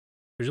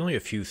There's only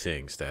a few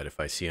things that if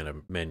I see on a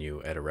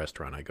menu at a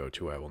restaurant I go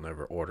to, I will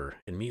never order,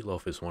 and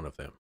meatloaf is one of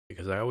them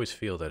because I always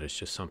feel that it's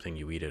just something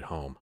you eat at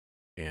home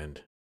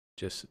and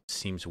just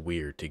seems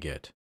weird to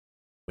get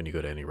when you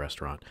go to any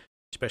restaurant,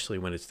 especially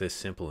when it's this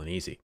simple and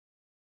easy,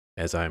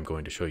 as I'm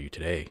going to show you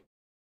today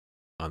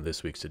on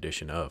this week's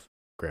edition of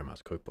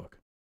Grandma's Cookbook.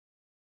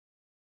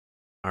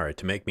 All right,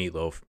 to make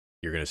meatloaf,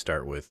 you're going to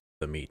start with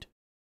the meat,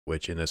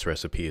 which in this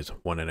recipe is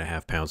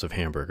 1.5 pounds of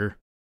hamburger.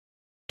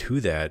 To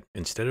that,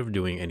 instead of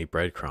doing any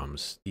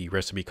breadcrumbs, the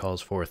recipe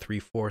calls for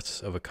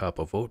 3/4 of a cup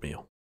of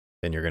oatmeal.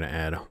 Then you're going to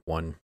add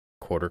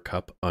 1/4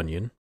 cup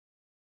onion,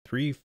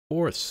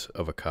 3/4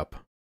 of a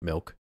cup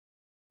milk,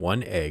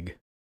 1 egg,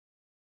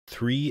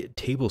 3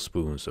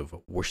 tablespoons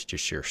of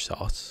Worcestershire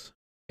sauce,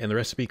 and the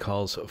recipe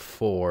calls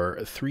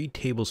for 3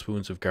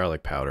 tablespoons of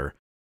garlic powder,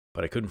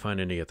 but I couldn't find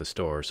any at the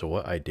store, so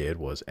what I did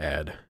was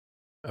add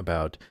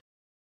about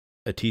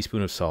a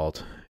teaspoon of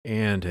salt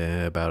and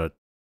about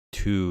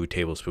 2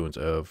 tablespoons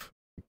of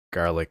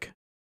garlic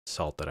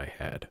salt that I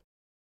had.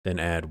 Then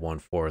add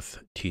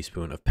 1/4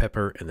 teaspoon of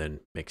pepper and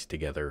then mix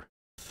together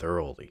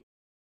thoroughly.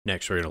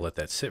 Next, we're going to let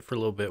that sit for a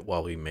little bit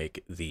while we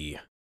make the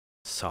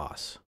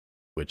sauce,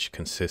 which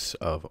consists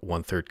of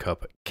 1/3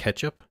 cup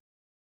ketchup,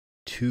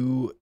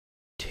 2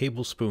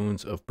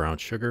 tablespoons of brown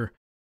sugar,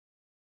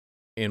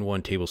 and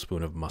 1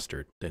 tablespoon of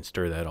mustard. Then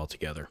stir that all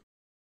together.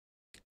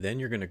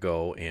 Then you're going to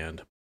go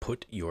and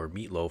put your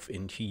meatloaf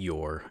into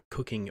your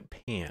cooking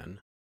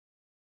pan,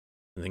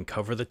 and then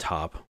cover the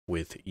top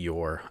with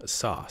your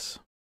sauce.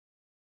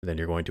 Then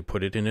you're going to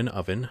put it in an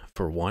oven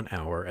for 1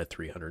 hour at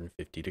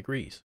 350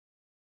 degrees.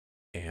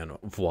 And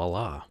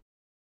voila,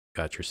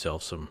 got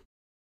yourself some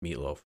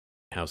meatloaf.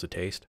 How's it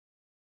taste?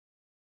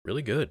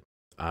 Really good.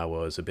 I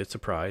was a bit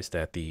surprised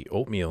that the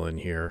oatmeal in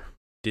here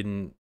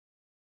didn't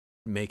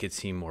make it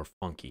seem more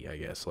funky, I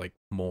guess, like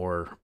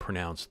more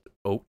pronounced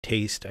oat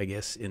taste, I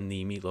guess, in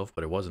the meatloaf,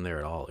 but it wasn't there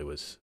at all. It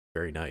was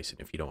very nice. And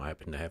if you don't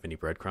happen to have any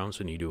breadcrumbs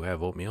and you do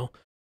have oatmeal,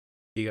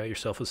 you got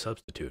yourself a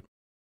substitute.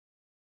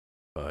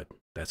 But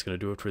that's going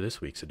to do it for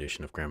this week's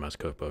edition of Grandma's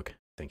Cookbook.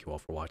 Thank you all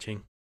for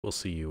watching. We'll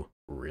see you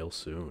real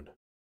soon.